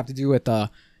doesn't just have to do with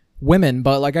women,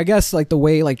 but like, I guess like the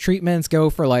way like treatments go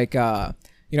for like,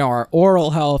 our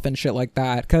oral health and shit like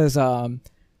that. Cause,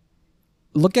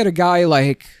 look at a guy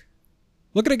like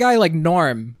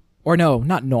Norm, or no,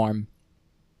 not Norm.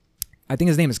 I think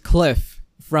his name is Cliff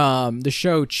from the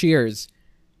show Cheers.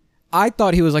 I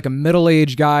thought he was like a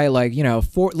middle-aged guy, like,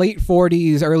 late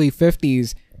 40s, early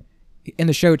 50s in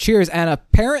the show Cheers. And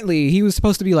apparently he was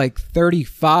supposed to be like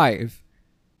 35,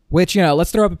 which,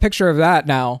 let's throw up a picture of that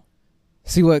now.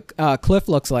 see what Cliff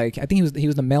looks like. I think he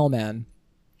was the mailman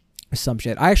or some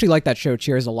shit. I actually like that show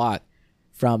Cheers a lot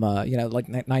from like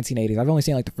 1980s. I've only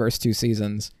seen like the first 2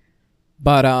 seasons.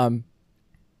 But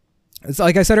it's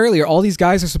like I said earlier, all these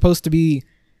guys are supposed to be,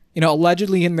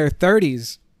 allegedly in their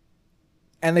 30s,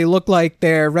 and they look like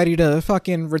they're ready to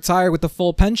fucking retire with the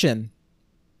full pension.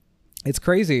 It's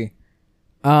crazy.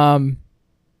 I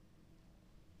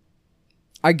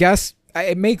guess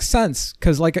it makes sense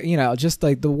because, like, just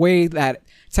like the way that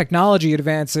technology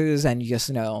advances, and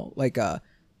just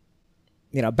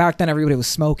back then everybody was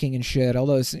smoking and shit.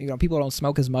 Although people don't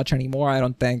smoke as much anymore, I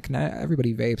don't think. Not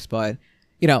everybody vapes, but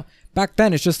back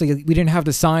then it's just like we didn't have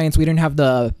the science, we didn't have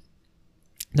the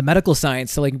medical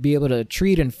science to like be able to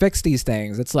treat and fix these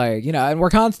things. It's like, and we're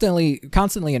constantly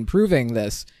improving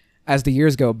this as the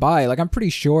years go by. Like, I'm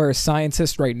pretty sure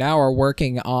scientists right now are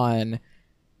working on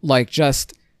like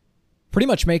just pretty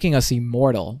much making us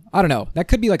immortal. I don't know. That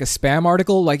could be like a spam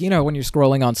article. Like, when you're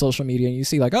scrolling on social media and you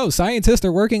see like, oh, scientists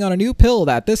are working on a new pill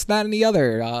that this, that, and the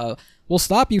other will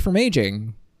stop you from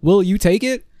aging. Will you take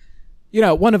it?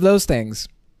 One of those things.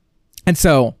 And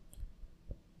so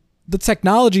the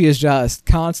technology is just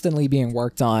constantly being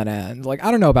worked on, and like,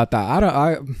 I don't know about that.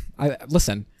 I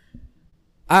listen,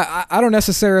 I don't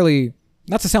necessarily,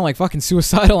 not to sound like fucking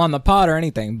suicidal on the pod or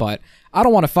anything, but I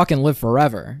don't want to fucking live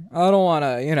forever. I don't want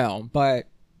to, but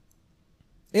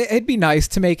it'd be nice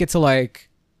to make it to like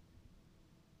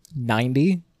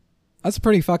 90. That's a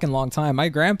pretty fucking long time. My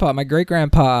great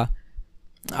grandpa,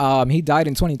 he died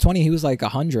in 2020. He was like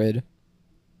 100,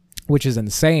 which is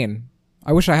insane.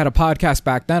 I wish I had a podcast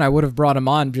back then. I would have brought him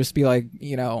on, just be like,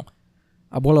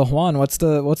 Abuelo Juan, what's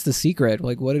the secret?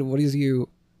 Like,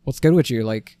 what's good with you?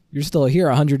 Like, you're still here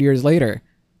 100 years later.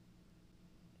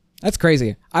 That's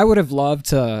crazy. I would have loved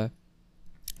to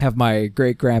have my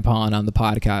great grandpa on the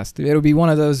podcast. It would be one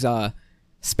of those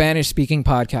Spanish speaking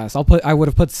podcasts. I would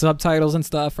have put subtitles and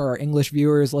stuff for our English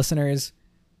viewers, listeners.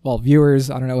 Well, viewers,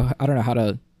 I don't know how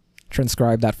to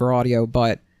transcribe that for audio,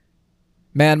 but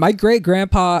man, my great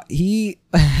grandpa,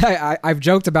 I've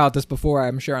joked about this before,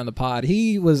 I'm sure, on the pod.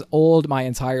 He was old my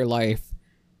entire life.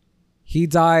 He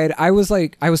died, I was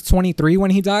 23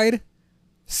 when he died.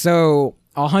 So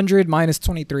 100 minus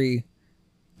 23,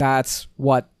 that's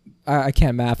what, I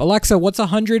can't math. Alexa, what's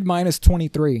 100 minus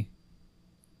 23?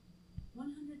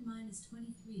 100 minus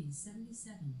 23 is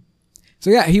 77. So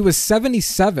yeah, he was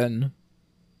 77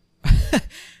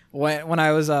 when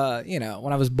I was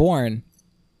when I was born.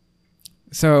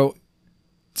 So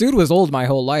dude was old my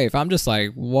whole life. I'm just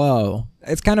like, whoa.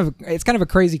 It's kind of a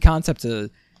crazy concept to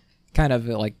kind of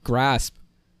like grasp,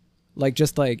 like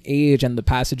just like age and the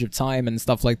passage of time and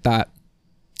stuff like that.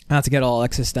 Not to get all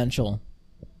existential,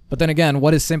 but then again,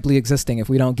 what is simply existing if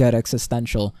we don't get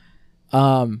existential?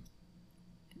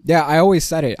 Yeah, I always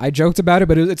said it. I joked about it,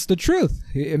 but it's the truth.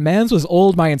 Mans was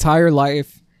old my entire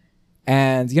life,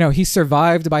 and he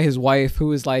survived by his wife,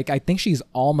 who is like, I think she's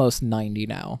almost 90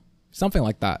 now, something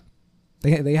like that.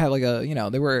 They had like a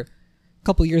they were a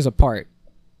couple years apart,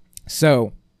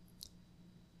 so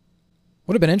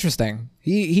would have been interesting.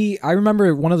 I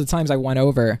remember one of the times I went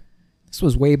over. This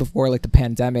was way before like the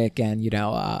pandemic, and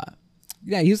yeah,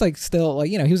 he was like still like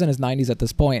he was in his 90s at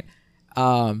this point.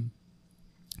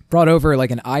 Brought over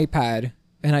like an iPad,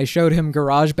 and I showed him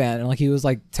GarageBand, and like he was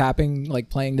like tapping, like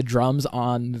playing the drums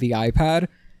on the iPad,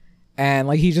 and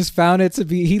like he just found it to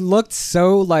be. He looked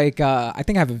so like I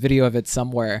think I have a video of it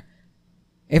somewhere.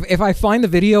 If I find the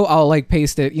video, I'll like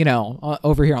paste it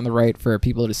over here on the right for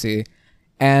people to see.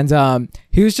 And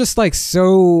he was just like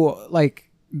so like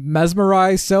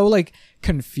mesmerized, so like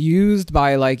confused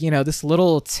by like this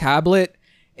little tablet.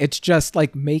 It's just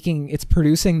like it's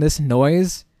producing this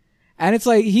noise, and it's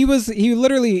like he was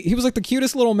like the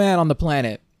cutest little man on the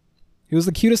planet. He was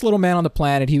the cutest little man on the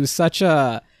planet. He was such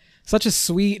a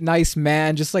sweet, nice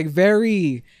man, just like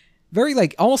very, very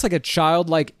like almost like a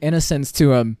childlike innocence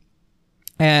to him.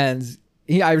 And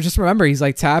I just remember he's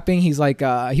like tapping. He's like,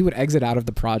 he would exit out of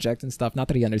the project and stuff. Not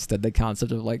that he understood the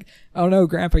concept of like, oh no,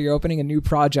 Grandpa, you're opening a new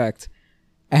project.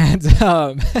 And,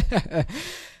 oh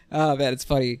man, it's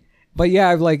funny. But yeah,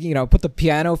 I've like, put the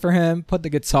piano for him, put the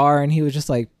guitar, and he would just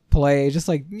like play, just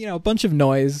like, a bunch of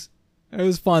noise. It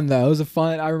was fun though.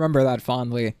 I remember that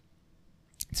fondly.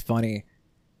 It's funny.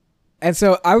 And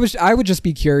so I would just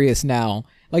be curious now.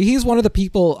 Like, he's one of the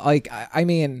people, like, I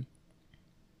mean,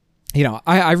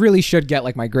 I really should get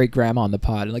like my great grandma on the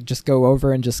pod and like just go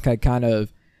over and just kind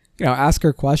of, ask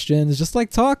her questions, just like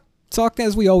talk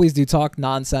as we always do, talk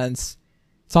nonsense,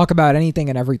 talk about anything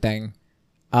and everything.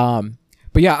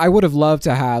 But yeah, I would have loved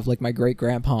to have like my great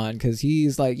grandpa on, because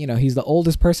he's like, he's the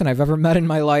oldest person I've ever met in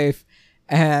my life.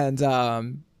 And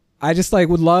I just like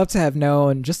would love to have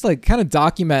known, just like kind of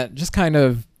document, just kind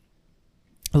of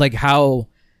like how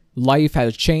life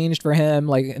has changed for him,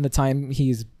 like in the time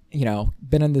he's, you know,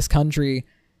 been in this country.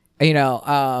 You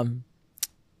know,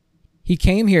 he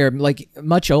came here like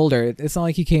much older. It's not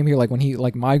like he came here like when he,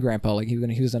 like my grandpa, like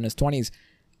when he was in his 20s.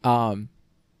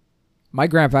 My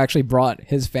grandpa actually brought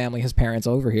his family, his parents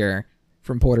over here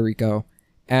from Puerto Rico.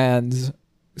 And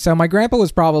so my grandpa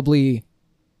was probably,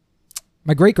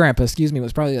 my great grandpa, excuse me,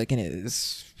 was probably like in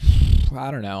his,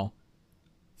 I don't know,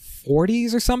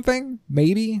 40s or something,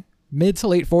 maybe mid to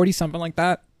late 40s, something like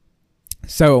that.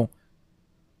 So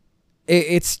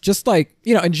it's just like,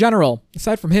 you know, in general,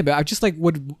 aside from him, I just like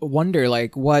would wonder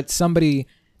like what somebody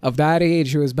of that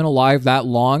age who has been alive that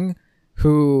long,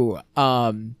 who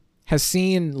has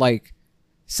seen like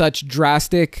such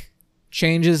drastic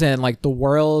changes in like the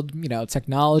world, you know,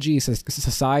 technology,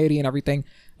 society and everything,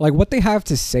 like what they have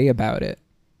to say about it,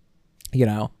 you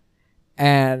know.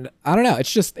 And I don't know,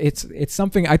 it's just it's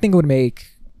something I think would make,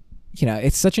 you know,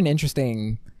 it's such an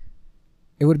interesting,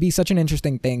 it would be such an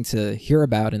interesting thing to hear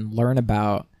about and learn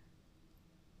about,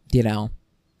 you know.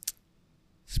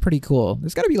 It's pretty cool.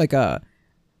 There's gotta be like a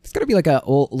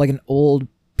old, like an old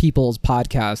people's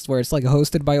podcast where it's like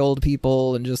hosted by old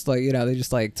people and just like, you know, they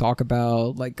just like talk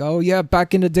about like, oh yeah,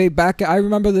 back in the day, I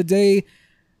remember the day,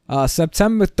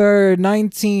 September 3rd,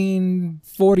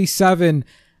 1947.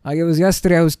 Like it was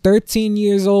yesterday. I was 13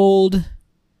 years old.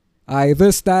 I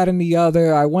this, that, and the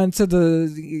other. I went to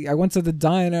the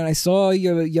diner and I saw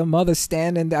your mother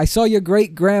standing there. I saw your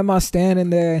great grandma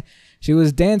standing there. She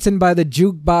was dancing by the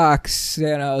jukebox,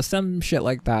 you know, some shit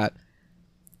like that.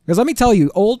 Because let me tell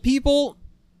you, old people,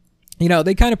 you know,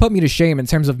 they kind of put me to shame in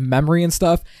terms of memory and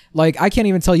stuff. Like, I can't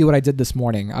even tell you what I did this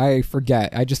morning. I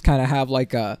forget. I just kind of have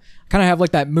like that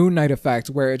Moon Knight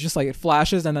effect where it just like it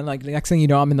flashes and then like the next thing you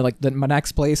know, I'm in my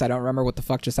next place. I don't remember what the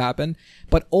fuck just happened.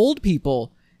 But old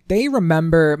people, they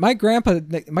remember. My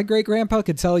great grandpa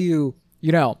could tell you,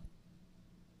 you know,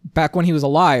 back when he was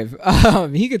alive,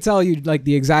 he could tell you like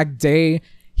the exact day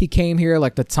he came here,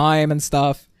 like the time and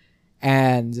stuff.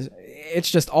 And it's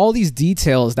just all these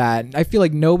details that I feel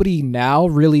like nobody now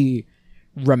really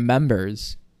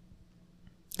remembers.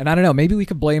 And I don't know, maybe we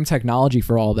could blame technology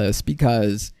for all this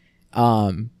because, I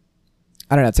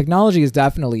don't know, technology is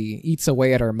definitely eats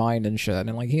away at our mind and shit.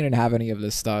 And like, he didn't have any of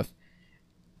this stuff.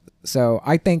 So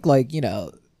I think like, you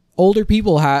know, older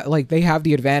people they have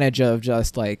the advantage of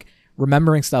just like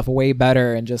remembering stuff way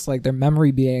better and just like their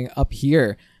memory being up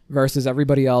here versus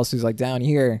everybody else who's like down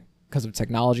here because of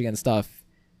technology and stuff.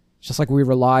 Just like we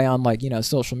rely on like, you know,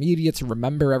 social media to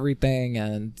remember everything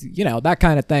and, you know, that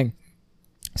kind of thing.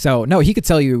 So no, he could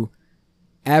tell you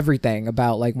everything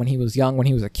about like when he was young, when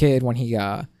he was a kid, when he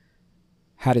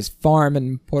had his farm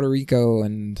in Puerto Rico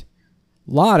and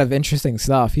a lot of interesting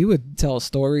stuff. He would tell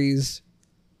stories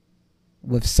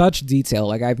with such detail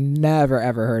like I've never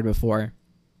ever heard before.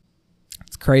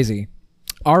 It's crazy.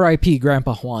 R.I.P.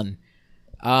 Grandpa Juan.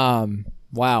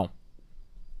 Wow.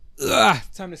 Ugh,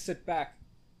 time to sit back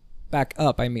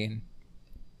up, I mean.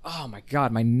 Oh my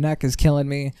god, my neck is killing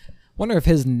me. Wonder if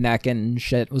his neck and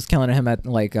shit was killing him at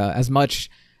like as much,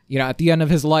 you know, at the end of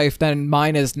his life than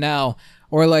mine is now.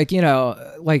 Or like, you know,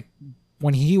 like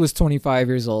when he was 25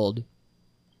 years old.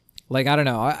 Like, I don't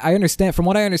know. I understand, from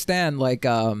what I understand, like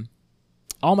all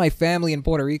my family in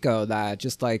Puerto Rico that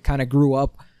just like kind of grew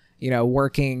up, you know,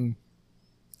 working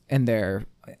on their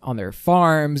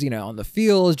farms, you know, on the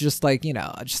fields, just like, you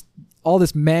know, just all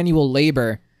this manual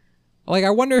labor. Like,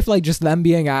 I wonder if, like, just them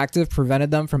being active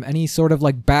prevented them from any sort of,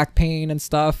 like, back pain and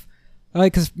stuff.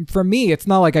 Like, because for me, it's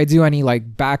not like I do any,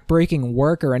 like, back-breaking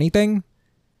work or anything.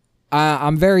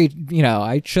 I'm very, you know,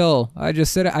 I chill. I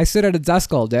sit at a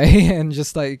desk all day and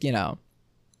just, like, you know,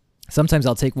 sometimes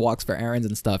I'll take walks for errands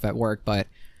and stuff at work, but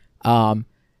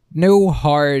no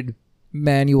hard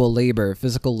manual labor,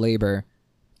 physical labor.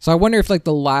 So I wonder if, like,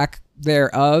 the lack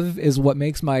thereof is what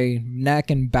makes my neck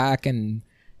and back and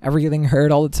everything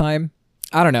hurt all the time.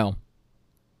 I don't know,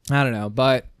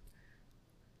 but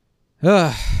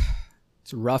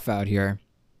it's rough out here.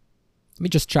 Let me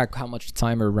just check how much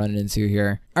time we're running into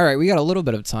here. All right, we got a little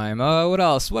bit of time. What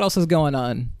else? What else is going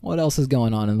on? What else is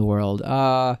going on in the world?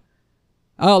 Oh,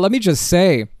 let me just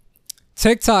say,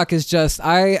 TikTok is just,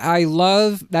 I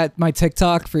love that my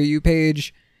TikTok For You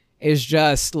page is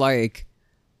just like,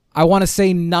 I want to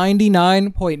say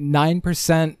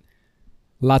 99.9%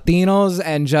 Latinos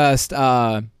and just,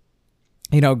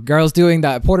 you know, girls doing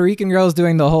that, Puerto Rican girls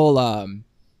doing the whole,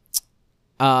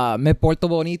 me porto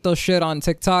bonito shit on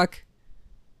TikTok.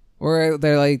 Where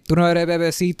they're like, tu no eres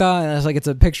bebecita, and it's like, it's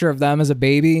a picture of them as a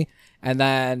baby. And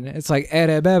then it's like,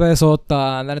 eres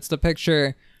bebesota, and then it's the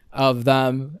picture of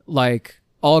them like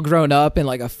all grown up in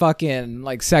like a fucking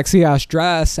like sexy ass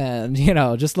dress and you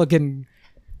know just looking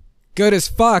good as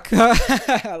fuck.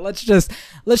 let's just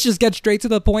get straight to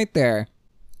the point there.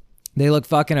 They look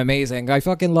fucking amazing. I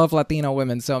fucking love Latino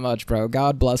women so much, bro.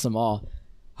 God bless them all.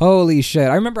 Holy shit.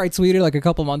 I remember I tweeted like a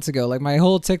couple months ago, like my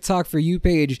whole TikTok for you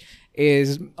page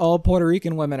is all Puerto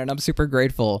Rican women, and I'm super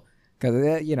grateful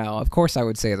because, you know, of course I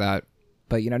would say that,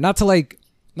 but you know, not to like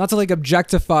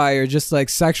objectify or just like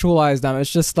sexualize them.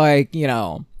 It's just like, you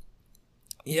know,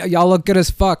 y'all look good as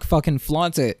fuck. Fucking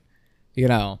flaunt it, you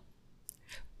know.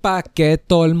 Pa que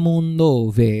todo el mundo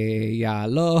vea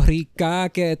lo rica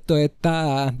que tú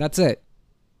estás. That's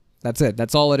it.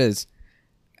 That's all it is.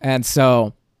 And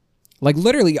so, like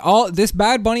literally all this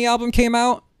Bad Bunny album came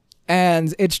out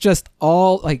and it's just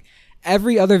all like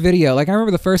every other video. Like I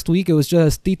remember the first week it was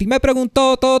just Titi me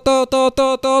preguntó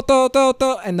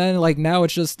to, and then like now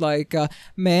it's just like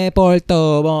me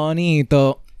porto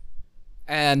bonito.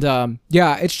 And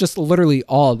yeah, it's just literally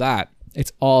all that.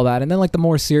 It's all that. And then like the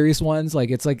more serious ones,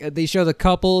 like it's like they show the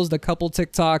couple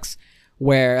TikToks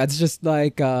where it's just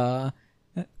like the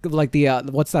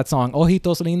what's that song?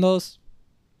 Ojitos Lindos.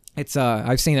 It's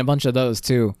I've seen a bunch of those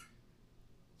too.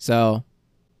 So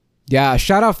yeah,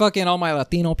 shout out fucking all my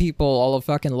Latino people, all of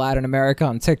fucking Latin America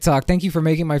on TikTok. Thank you for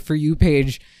making my For You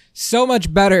page so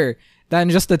much better than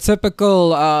just the typical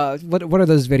what are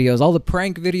those videos? All the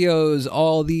prank videos,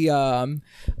 all the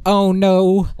oh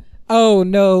no,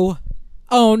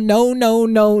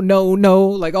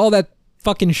 like all that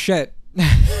fucking shit.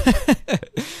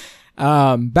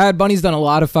 Bad Bunny's done a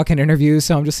lot of fucking interviews,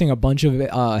 so I'm just seeing a bunch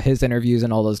of his interviews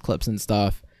and all those clips and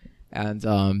stuff. And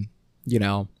you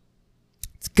know,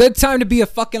 it's a good time to be a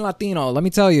fucking Latino, let me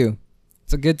tell you.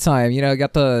 It's a good time. You know,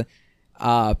 got the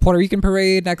Puerto Rican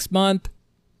parade next month.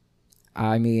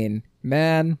 I mean,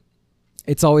 man,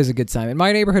 it's always a good time. In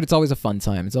my neighborhood, it's always a fun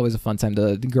time. It's always a fun time.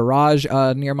 The garage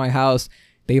near my house,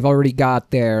 they've already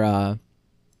got their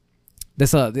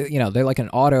you know, they're like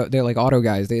auto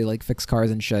guys. They like fix cars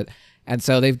and shit. And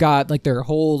so they've got like their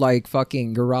whole like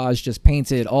fucking garage just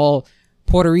painted all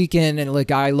Puerto Rican and like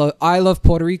I love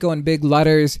Puerto Rico in big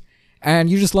letters. And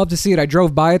you just love to see it. I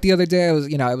drove by it the other day. I was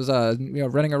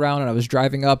running around and I was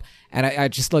driving up and I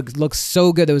just looked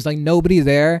so good. There was like nobody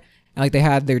there. And like they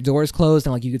had their doors closed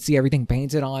and like you could see everything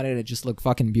painted on it. It just looked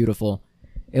fucking beautiful.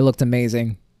 It looked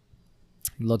amazing.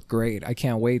 It looked great. I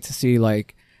can't wait to see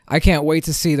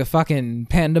the fucking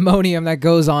pandemonium that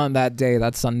goes on that day,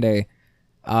 that Sunday.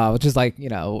 Which is like, you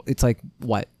know, it's like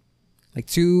what? Like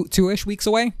two-ish weeks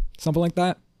away? Something like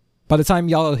that. By the time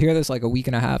y'all hear this, like a week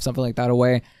and a half, something like that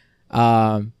away.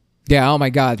 Yeah, oh my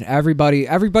god. Everybody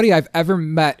I've ever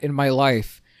met in my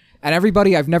life and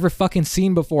everybody I've never fucking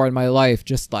seen before in my life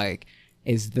just like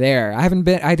is there. I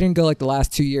didn't go like the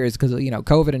last 2 years because of, you know,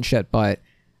 COVID and shit, but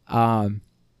I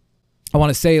want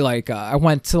to say like I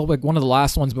went to like one of the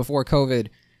last ones before COVID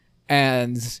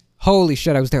and holy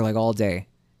shit, I was there like all day.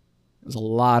 There was a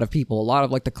lot of people, a lot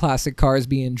of like the classic cars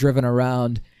being driven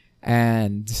around,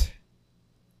 and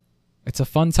it's a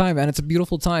fun time and it's a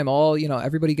beautiful time. All, you know,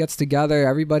 everybody gets together.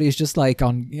 Everybody's just like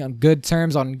on, you know, good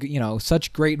terms, on, you know,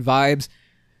 such great vibes.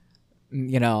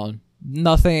 You know,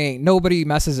 nobody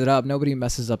messes it up. Nobody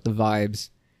messes up the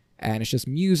vibes. And it's just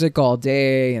music all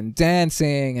day and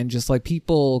dancing and just like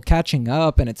people catching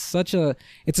up. And it's a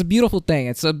beautiful thing.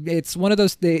 It's one of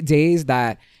those days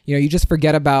that, you know, you just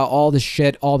forget about all the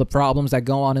shit, all the problems that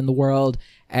go on in the world,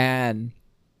 and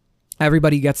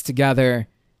everybody gets together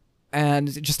and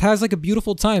it just has like a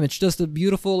beautiful time. It's just a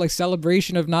beautiful like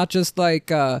celebration of not just like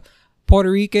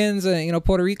Puerto Ricans and, you know,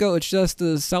 Puerto Rico. It's just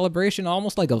a celebration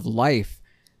almost like of life.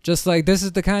 Just like this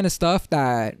is the kind of stuff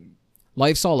that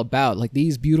life's all about, like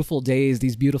these beautiful days,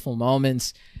 these beautiful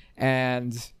moments.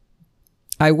 And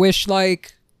I wish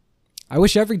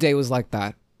every day was like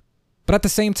that, but at the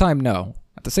same time no,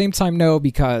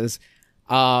 because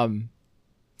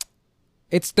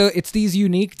it's these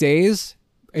unique days.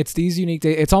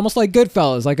 It's almost like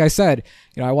Goodfellas. Like I said,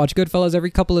 you know, I watch Goodfellas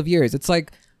every couple of years. It's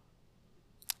like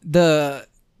the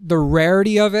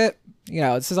rarity of it, you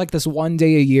know, it's just like this one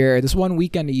day a year, this one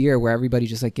weekend a year where everybody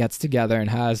just like gets together and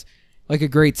has like a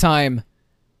great time.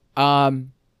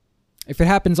 If it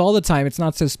happens all the time, it's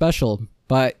not so special,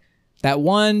 but that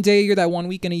one day or that one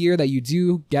weekend a year that you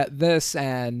do get this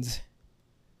and,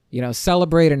 you know,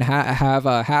 celebrate and have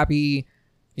a happy,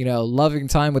 you know, loving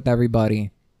time with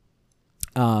everybody,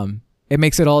 it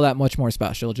makes it all that much more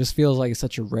special. It just feels like it's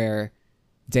such a rare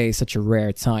day, such a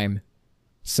rare time.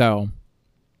 So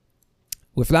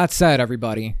with that said,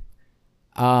 everybody,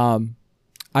 I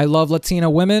love Latina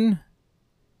women.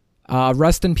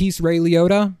 Rest in peace, Ray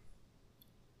Liotta.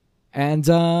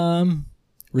 And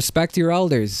respect your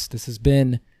elders. This has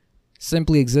been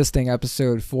Simply Existing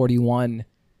episode 41.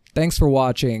 Thanks for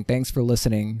watching. Thanks for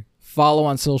listening. Follow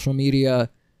on social media.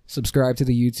 Subscribe to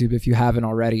the YouTube if you haven't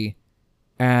already.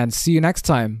 And see you next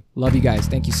time. Love you guys.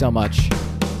 Thank you so much.